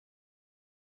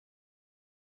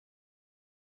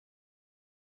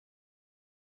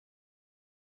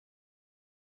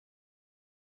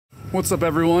What's up,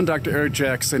 everyone? Dr. Eric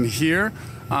Jackson here.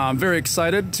 I'm very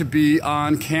excited to be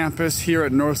on campus here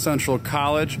at North Central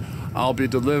College. I'll be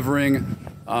delivering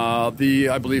I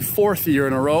believe, fourth year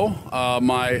in a row,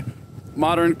 my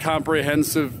modern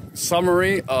comprehensive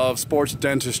summary of sports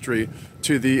dentistry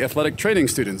to the athletic training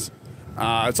students.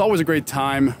 It's always a great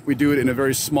time. We do it in a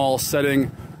very small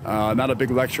setting, not a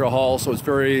big lecture hall, so it's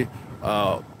very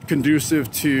conducive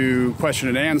to question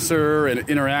and answer and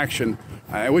interaction,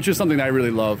 which is something that I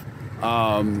really love.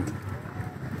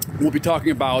 We'll be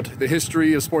talking about the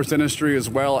history of sports dentistry as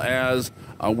well as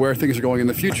where things are going in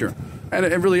the future,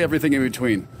 and really everything in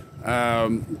between.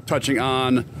 Touching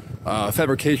on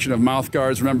fabrication of mouth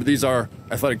guards. Remember, these are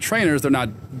athletic trainers, they're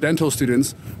not dental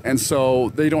students, and so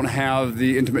they don't have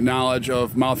the intimate knowledge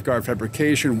of mouth guard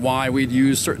fabrication, why we'd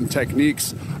use certain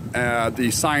techniques,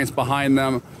 the science behind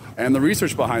them, and the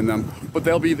research behind them, but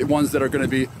they'll be the ones that are going to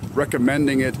be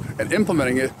recommending it and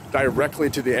implementing it directly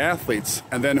to the athletes,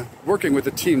 and then working with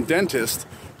the team dentist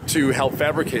to help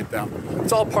fabricate them.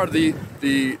 It's all part of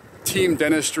the team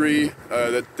dentistry,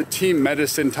 the team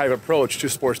medicine type approach to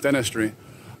sports dentistry.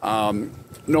 No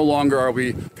longer are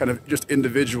we kind of just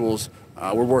individuals.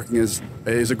 We're working as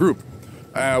a group.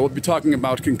 We'll be talking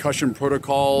about concussion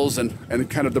protocols and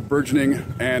kind of the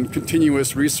burgeoning and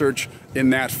continuous research in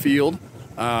that field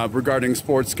regarding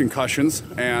sports concussions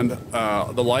and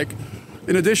the like.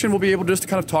 In addition, we'll be able just to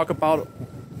kind of talk about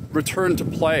return to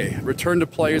play. Return to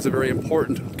play is a very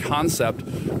important concept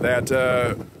that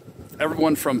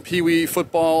everyone from Pee-wee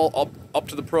football up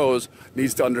to the pros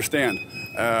needs to understand.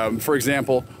 For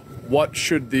example, what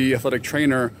should the athletic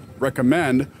trainer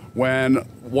recommend when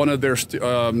one of their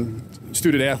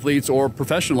student athletes or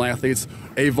professional athletes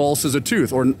avulses a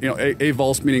tooth, or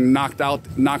avulse meaning knocks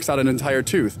out an entire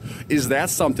tooth? Is that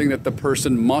something that the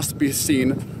person must be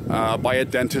seen by a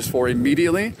dentist for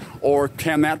immediately, or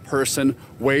can that person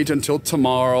wait until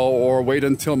tomorrow or wait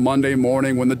until Monday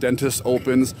morning when the dentist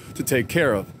opens to take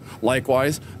care of?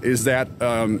 Likewise, is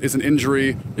an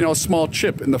injury, a small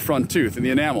chip in the front tooth, in the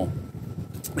enamel?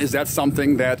 Is that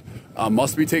something that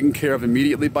must be taken care of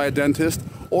immediately by a dentist,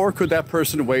 or could that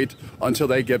person wait until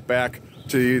they get back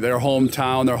to their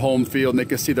hometown, their home field, and they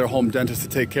can see their home dentist to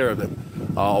take care of it?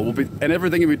 And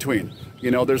everything in between.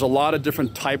 There's a lot of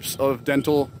different types of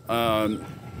dental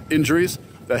injuries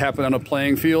that happen on a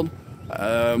playing field.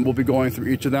 We'll be going through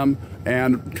each of them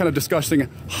and kind of discussing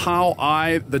how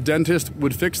the dentist,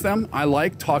 would fix them. I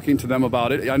like talking to them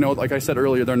about it. I know, like I said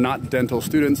earlier, they're not dental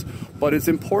students, but it's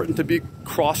important to be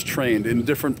cross-trained in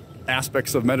different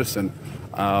aspects of medicine.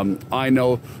 I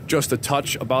know just a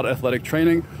touch about athletic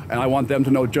training, and I want them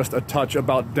to know just a touch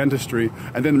about dentistry,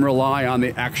 and then rely on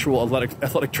the actual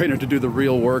athletic trainer to do the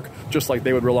real work, just like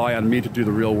they would rely on me to do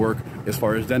the real work as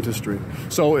far as dentistry.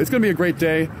 So it's going to be a great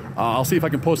day. I'll see if I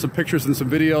can post some pictures and some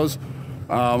videos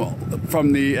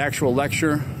from the actual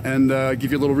lecture and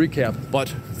give you a little recap.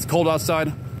 But it's cold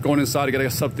outside. Going inside, I got to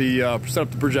set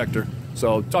up the projector.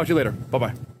 So talk to you later.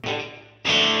 Bye-bye.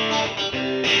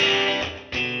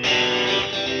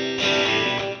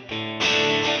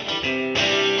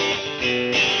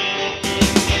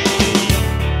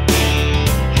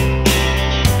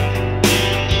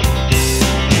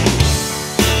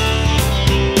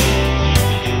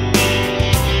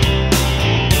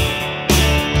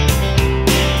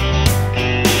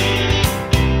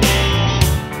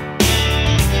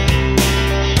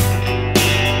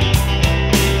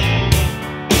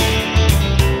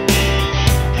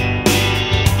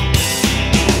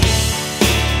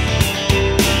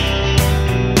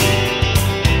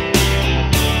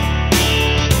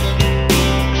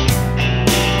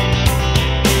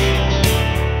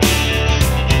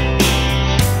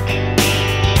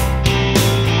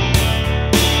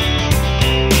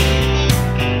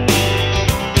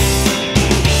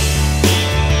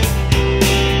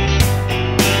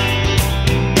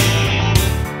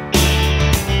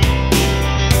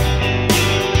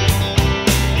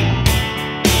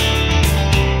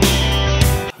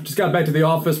 Got back to the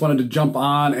office, wanted to jump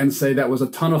on and say that was a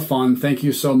ton of fun. Thank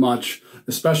you so much.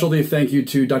 Especially thank you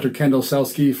to Dr. Kendall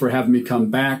Selski for having me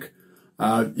come back.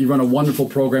 You run a wonderful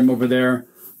program over there.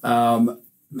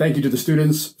 Thank you to the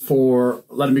students for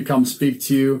letting me come speak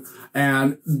to you.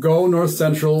 And go North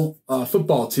Central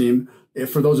football team.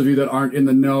 For those of you that aren't in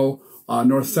the know,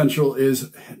 North Central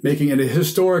is making a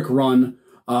historic run.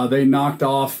 They knocked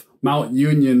off Mount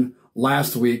Union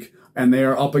last week, and they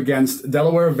are up against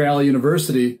Delaware Valley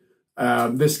University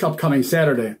this upcoming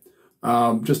Saturday.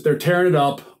 They're tearing it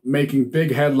up, making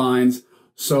big headlines.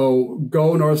 So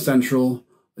go North Central.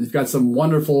 You've got some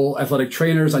wonderful athletic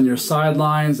trainers on your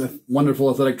sidelines, wonderful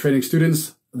athletic training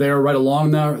students there right along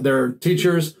there. They're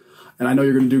teachers, and I know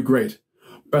you're going to do great.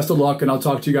 Best of luck, and I'll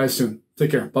talk to you guys soon. Take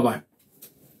care. Bye-bye.